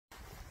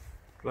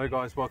Hello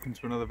guys, welcome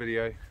to another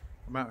video.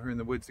 I'm out here in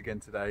the woods again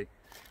today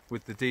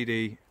with the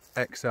DD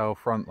XL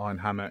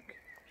Frontline Hammock,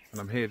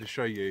 and I'm here to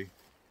show you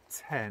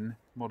 10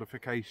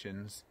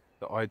 modifications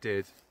that I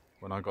did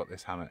when I got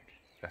this hammock.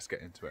 Let's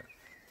get into it.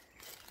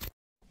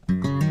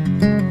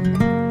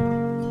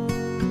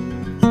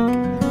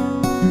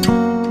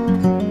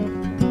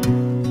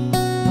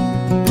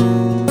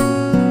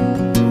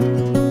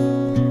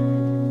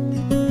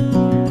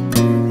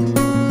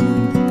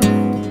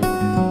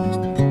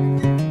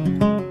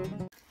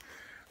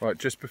 Right,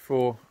 just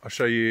before I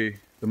show you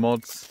the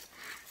mods,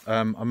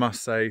 I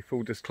must say,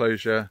 full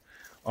disclosure,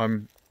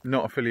 I'm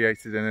not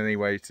affiliated in any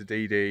way to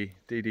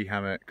DD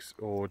Hammocks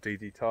or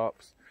DD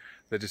Tarps.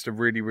 They're just a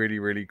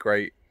really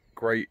great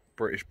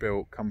British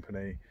built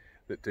company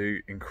that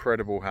do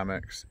incredible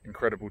hammocks,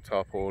 incredible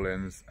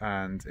tarpaulins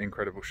and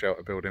incredible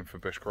shelter building for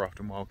bushcraft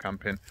and wild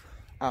camping.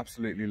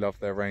 Absolutely love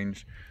their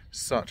range,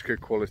 such good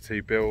quality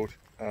build.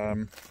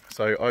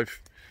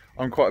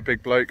 I'm quite a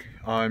big bloke.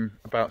 I'm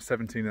about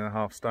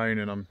 17.5 stone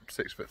and I'm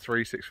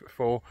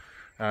 6'3",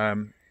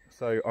 6'4".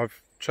 So I've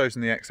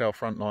chosen the XL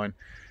Frontline.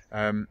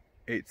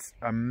 It's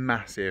a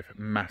massive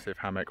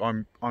hammock.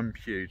 I'm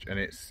huge and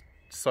it's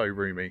so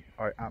roomy.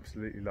 I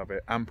absolutely love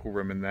it. Ample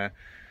room in there.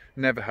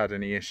 Never had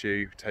any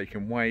issue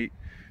taking weight.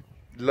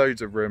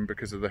 Loads of room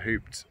because of the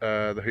hooped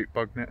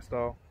bug net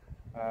style.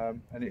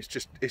 And it's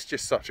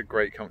just such a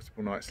great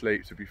comfortable night's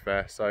sleep, to be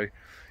fair. So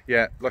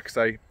yeah, like I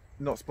say,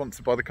 not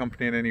sponsored by the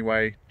company in any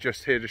way,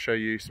 just here to show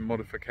you some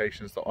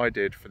modifications that I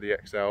did for the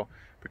XL,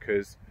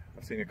 because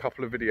I've seen a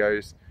couple of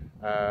videos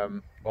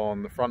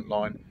on the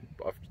Frontline,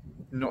 but I've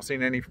not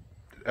seen any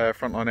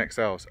Frontline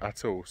XLs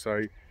at all.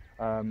 So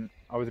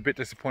I was a bit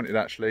disappointed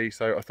actually,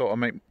 so I thought I'd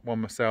make one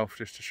myself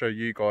just to show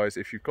you guys,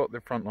 if you've got the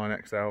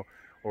Frontline XL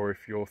or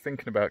if you're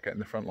thinking about getting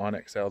the Frontline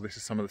XL, this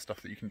is some of the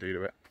stuff that you can do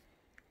to it.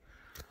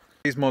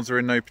 These mods are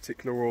in no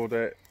particular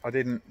order. I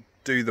didn't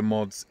do the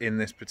mods in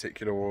this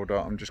particular order.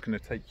 I'm just going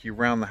to take you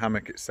around the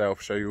hammock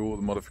itself, show you all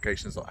the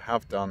modifications that I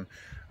have done.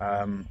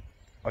 I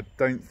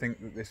don't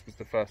think that this was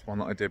the first one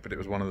that I did, but it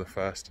was one of the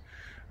first,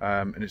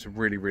 and it's a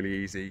really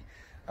easy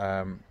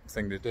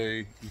thing to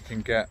do. You can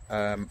get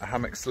a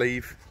hammock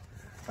sleeve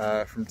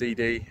from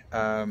DD.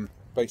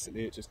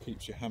 Basically it just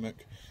keeps your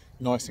hammock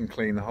nice and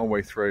clean the whole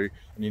way through,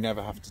 and you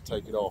never have to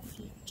take it off.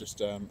 You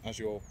just as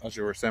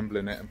you're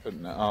assembling it and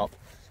putting it up,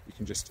 you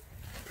can just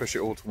push it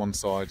all to one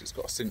side. It's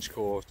got a cinch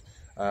cord,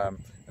 and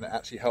it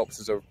actually helps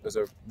as a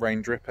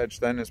rain drip edge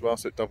then as well,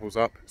 so it doubles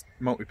up. It's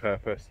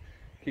multi-purpose,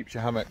 keeps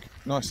your hammock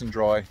nice and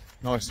dry,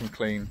 nice and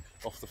clean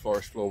off the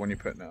forest floor when you're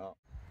putting it up.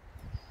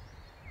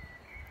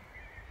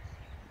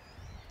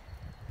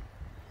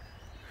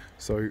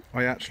 So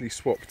I actually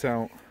swapped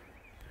out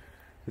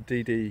the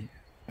DD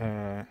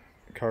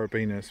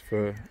carabiners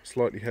for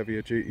slightly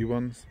heavier duty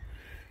ones.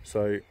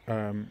 So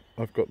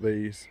I've got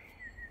these,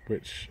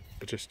 which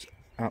are just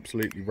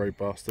absolutely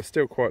robust. They're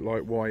still quite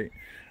lightweight,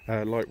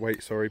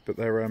 but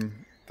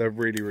they're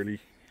really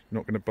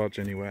not going to budge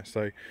anywhere.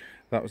 So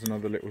that was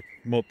another little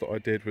mod that I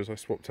did, was I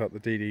swapped out the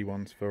DD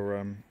ones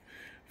for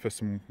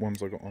some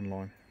ones I got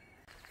online.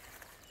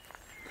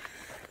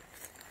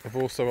 I've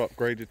also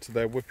upgraded to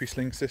their whoopee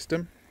sling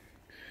system.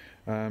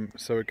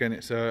 So again,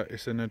 it's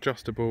an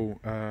adjustable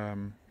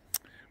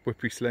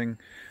whoopee sling.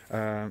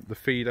 The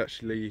feed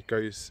actually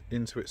goes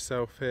into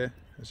itself here,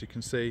 as you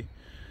can see.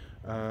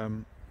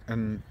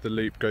 And the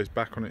loop goes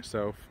back on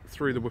itself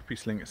through the whoopee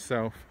sling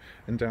itself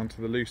and down to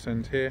the loose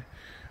end here,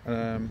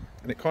 and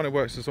it kind of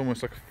works as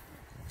almost like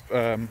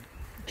a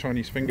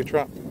Chinese finger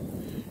trap.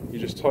 You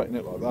just tighten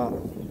it like that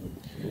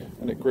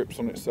and it grips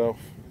on itself,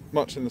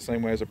 much in the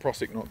same way as a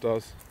Prosic knot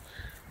does.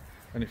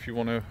 And if you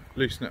want to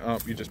loosen it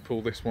up, you just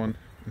pull this one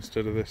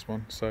instead of this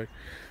one. So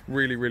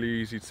really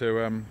easy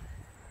to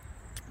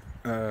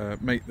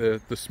make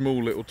the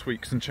small little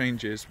tweaks and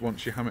changes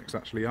once your hammock's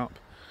actually up.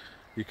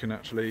 You can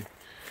actually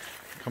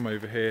come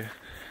over here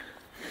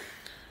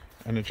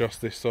and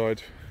adjust this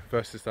side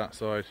versus that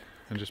side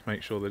and just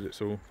make sure that it's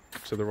all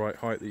to the right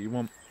height that you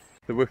want.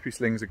 The whoopee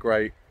slings are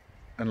great,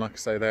 and like I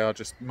say, they are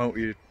just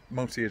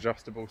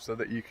multi-adjustable, so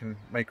that you can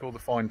make all the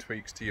fine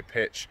tweaks to your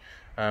pitch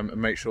and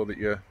make sure that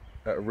you're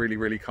at a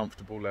really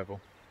comfortable level.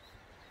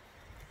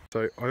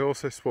 So I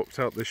also swapped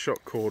out the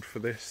shock cord for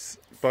this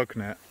bug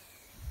net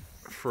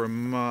for a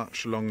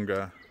much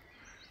longer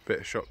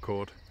bit of shock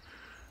cord.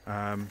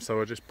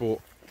 So I just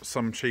bought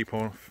some cheap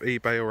off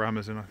eBay or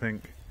Amazon, I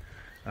think,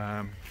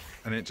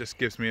 and it just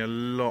gives me a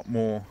lot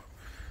more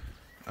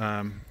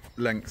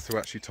length to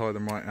actually tie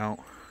them right out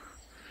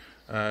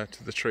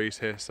to the trees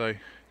here. So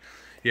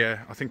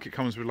yeah, I think it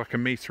comes with like a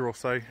metre or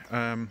so.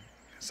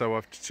 So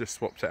I've just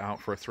swapped it out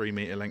for a 3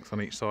 metre length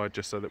on each side,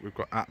 just so that we've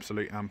got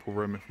absolute ample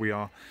room if we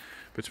are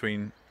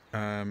between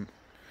a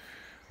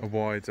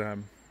wide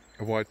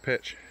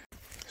pitch.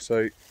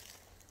 So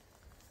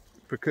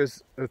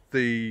because of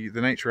the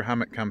nature of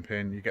hammock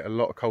camping, you get a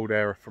lot of cold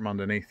air from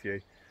underneath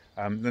you.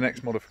 The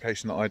next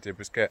modification that I did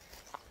was get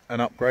an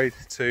upgrade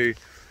to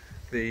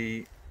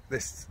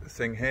this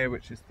thing here,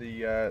 which is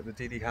the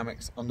DD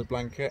Hammocks under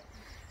blanket.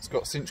 It's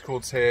got cinch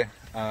cords here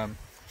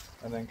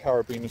and then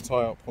carabiner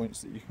tie-up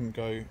points that you can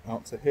go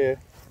out to here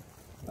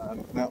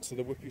and out to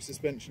the whippy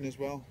suspension as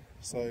well.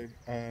 So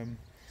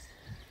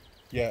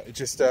yeah, it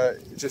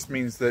just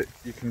means that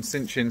you can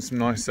cinch in some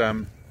nice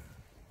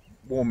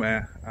warm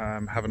air,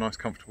 have a nice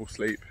comfortable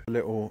sleep. A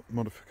little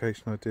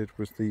modification I did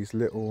was these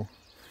little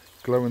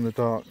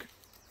glow-in-the-dark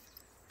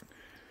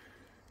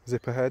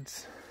zipper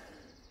heads.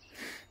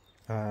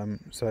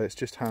 So it's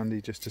just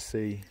handy just to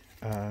see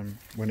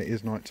when it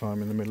is night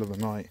time in the middle of the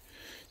night,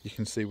 you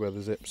can see where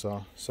the zips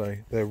are. So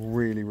they're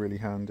really, really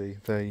handy.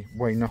 They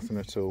weigh nothing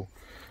at all,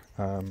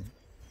 and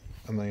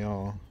they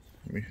are,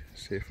 let me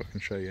see if I can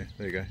show you,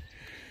 there you go.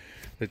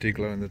 They do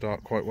glow in the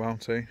dark quite well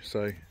too,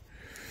 so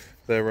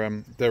they're a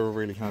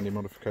really handy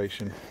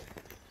modification.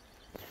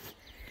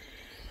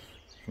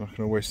 And I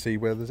can always see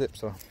where the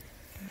zips are.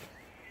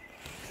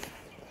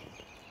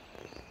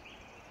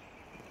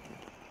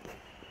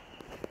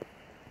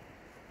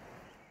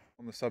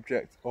 On the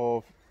subject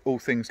of all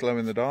things glow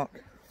in the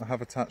dark, I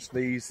have attached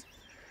these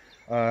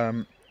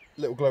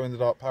little glow in the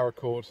dark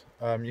paracord.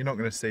 You're not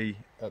going to see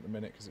at the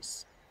minute because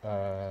it's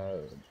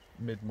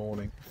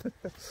mid-morning,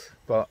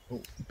 but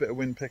a bit of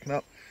wind picking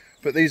up.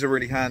 But these are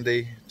really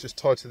handy, just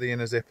tied to the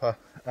inner zipper,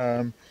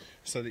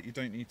 so that you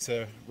don't need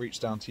to reach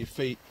down to your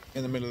feet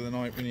in the middle of the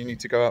night when you need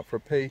to go out for a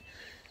pee.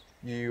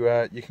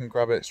 You can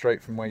grab it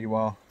straight from where you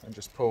are and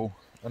just pull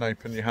and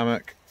open your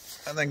hammock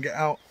and then get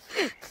out.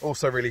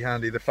 Also really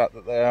handy the fact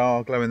that they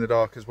are glow in the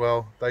dark as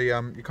well. They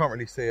you can't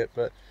really see it,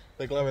 but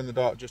they glow in the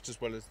dark just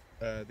as well as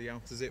the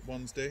outer zip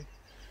ones do.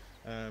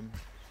 You're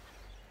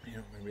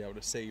not going to be able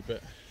to see,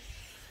 but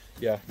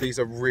yeah, these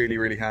are really,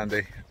 really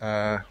handy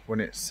when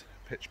it's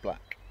pitch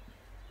black.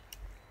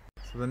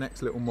 So the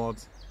next little mod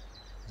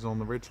is on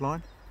the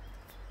ridgeline,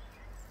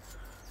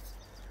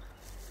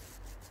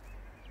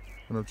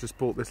 and I've just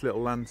bought this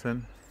little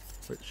lantern,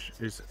 which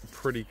is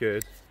pretty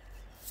good.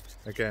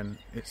 Again,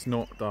 it's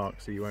not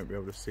dark, so you won't be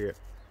able to see it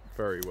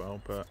very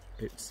well, but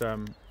it's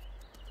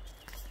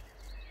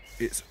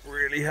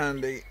really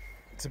handy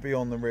to be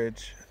on the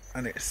ridge,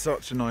 and it's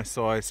such a nice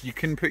size. You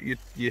can put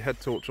your head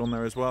torch on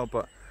there as well,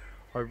 but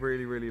I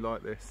really, really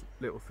like this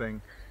little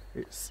thing.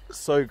 It's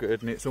so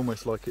good, and it's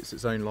almost like it's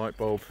its own light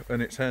bulb,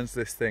 and it turns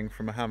this thing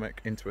from a hammock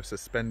into a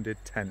suspended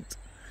tent.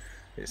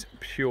 It's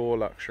pure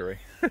luxury.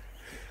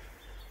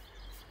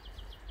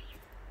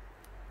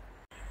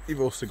 You've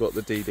also got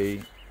the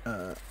DD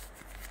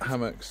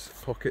Hammocks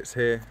pockets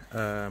here.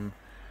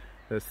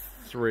 There's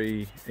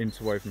 3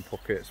 interwoven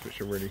pockets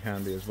which are really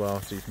handy as well,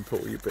 so you can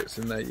put all your bits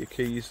in there, your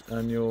keys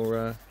and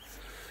your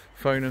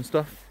phone and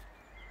stuff.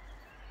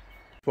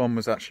 This one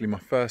was actually my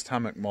first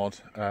hammock mod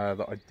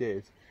that I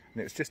did, and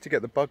it was just to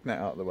get the bug net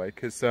out of the way,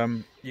 because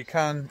you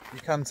can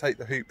take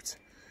the hooped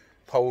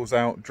poles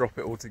out, drop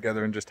it all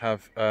together and just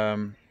have a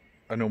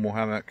normal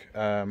hammock,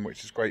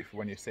 which is great for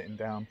when you're sitting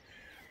down.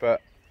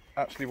 But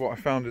actually what I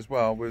found as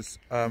well was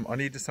I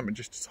needed something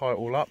just to tie it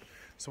all up.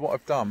 So what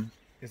I've done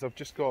is I've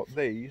just got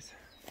these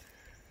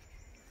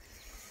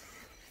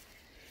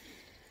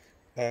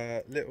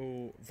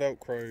little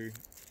Velcro,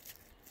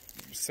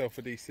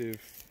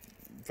 self-adhesive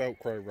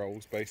Velcro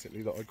rolls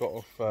basically that I got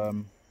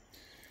off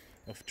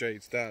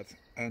Jade's dad,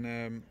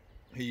 and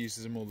he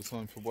uses them all the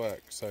time for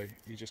work, so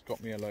he just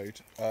got me a load,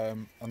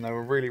 and they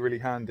were really, really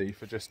handy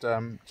for just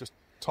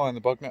tying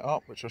the bug net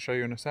up, which I'll show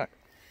you in a sec.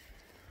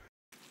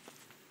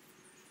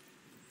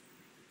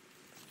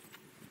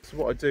 So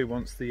what I do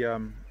once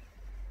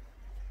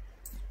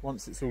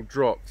it's all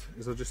dropped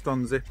is I just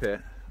unzip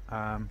it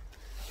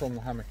from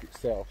the hammock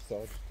itself. So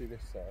I'll just do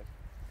this side,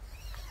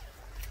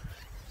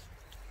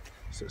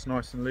 so it's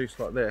nice and loose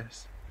like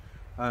this,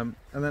 and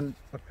then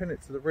I pin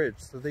it to the ridge.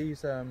 So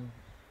these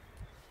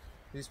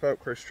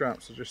Velcro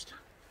straps will just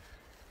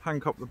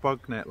hang up the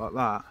bug net like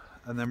that,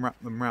 and then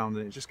wrap them round,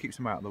 and it just keeps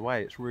them out of the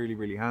way. It's really,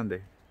 really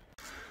handy.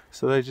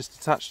 So they just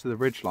attach to the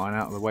ridge line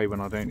out of the way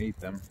when I don't need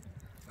them.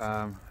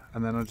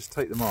 And then I just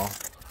take them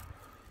off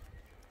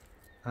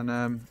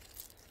and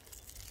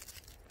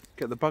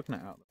get the bug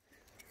net out.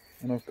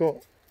 And I've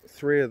got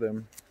 3 of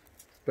them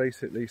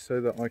basically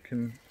so that I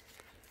can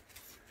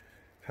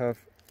have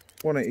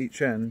one at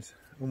each end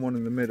and one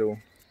in the middle,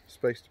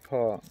 spaced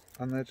apart,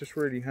 and they're just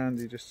really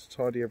handy just to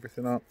tidy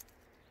everything up,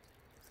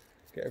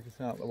 get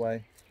everything out of the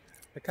way.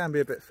 They can be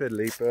a bit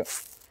fiddly, but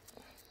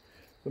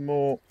the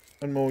more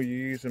and more you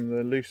use them,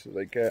 the looser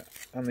they get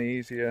and the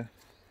easier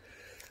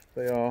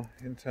they are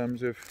in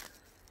terms of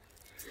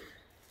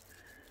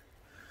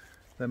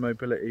their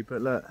mobility.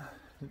 But look,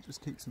 it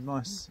just keeps them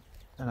nice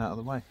and out of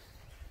the way.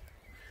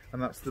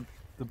 And that's the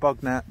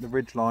bug net, the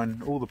ridge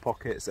line, all the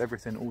pockets,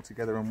 everything all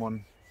together on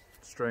one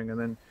string, and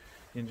then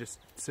you can just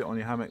sit on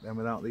your hammock then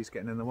without these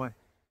getting in the way.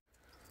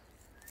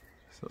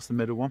 So that's the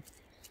middle one.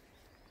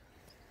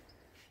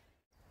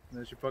 And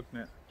there's your bug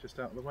net just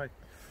out of the way.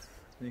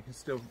 And you can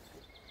still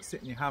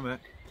sit in your hammock,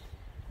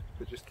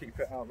 but just keep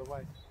it out of the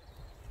way.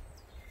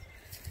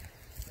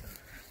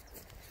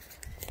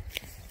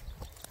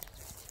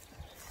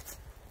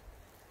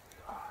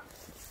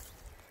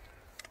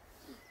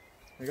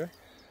 There you go.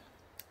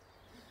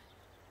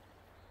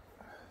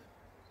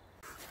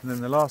 And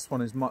then the last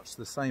one is much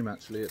the same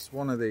actually. It's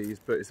one of these,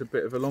 but it's a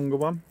bit of a longer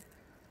one.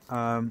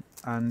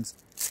 And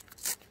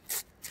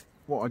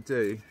what I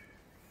do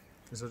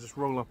is I just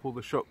roll up all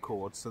the shock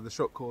cords. So the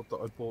shock cord that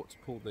I bought to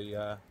pull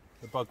the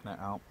bug net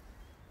out,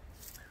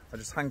 I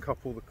just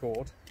handcouple the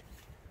cord.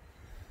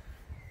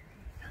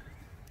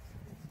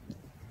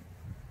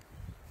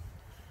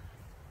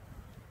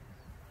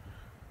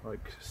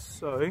 Like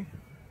so.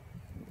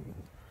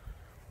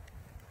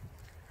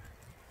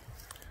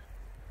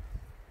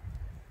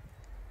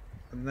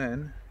 And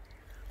then,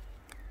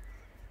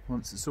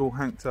 once it's all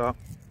hanked up,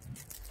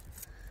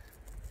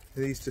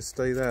 these just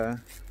stay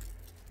there.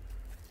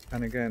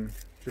 And again,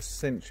 just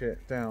cinch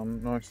it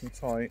down nice and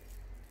tight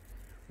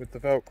with the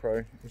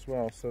Velcro as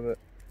well, so that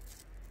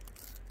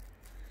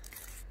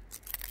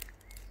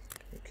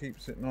it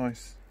keeps it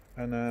nice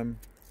and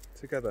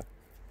together,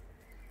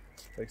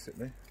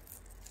 basically.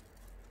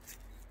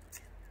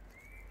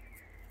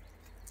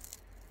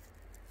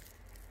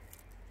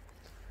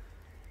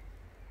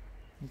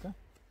 Okay.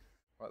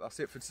 Right,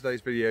 that's it for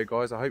today's video,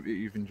 guys. I hope that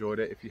you've enjoyed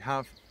it. If you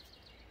have,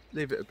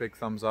 leave it a big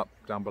thumbs up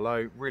down below.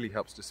 It really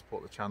helps to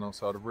support the channel,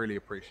 so I'd really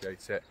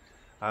appreciate it.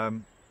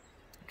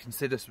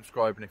 Consider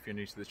subscribing if you're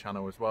new to the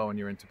channel as well and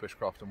you're into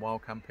bushcraft and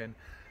wild camping.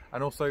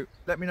 And also,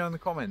 let me know in the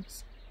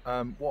comments,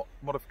 what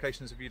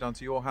modifications have you done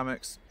to your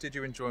hammocks? Did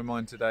you enjoy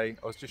mine today?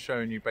 I was just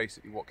showing you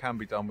basically what can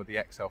be done with the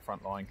XL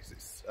Frontline, because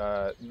it's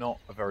not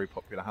a very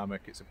popular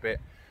hammock. It's a bit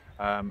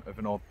of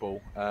an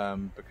oddball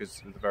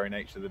because of the very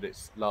nature that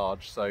it's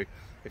large. So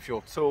if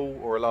you're tall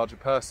or a larger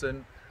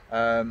person,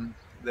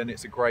 then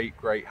it's a great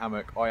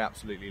hammock. I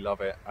absolutely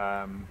love it,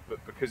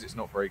 but because it's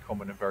not very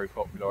common and very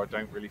popular, I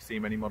don't really see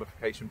many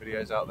modification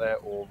videos out there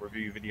or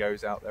review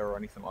videos out there or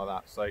anything like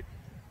that. So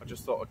I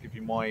just thought I'd give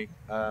you my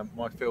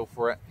my feel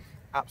for it.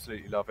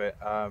 Absolutely love it,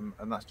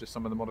 and that's just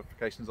some of the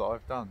modifications that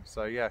I've done.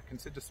 So yeah,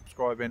 consider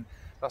subscribing.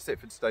 That's it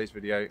for today's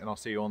video, and I'll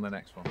see you on the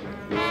next one.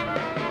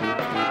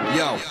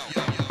 Yo.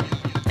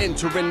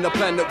 Entering the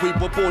planet, we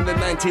were born in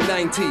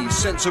 1990.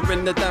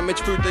 Censoring the damage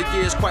through the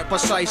years quite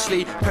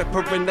precisely.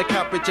 Peppering the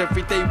cabbage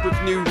every day with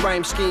new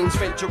rhyme schemes.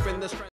 Venturing the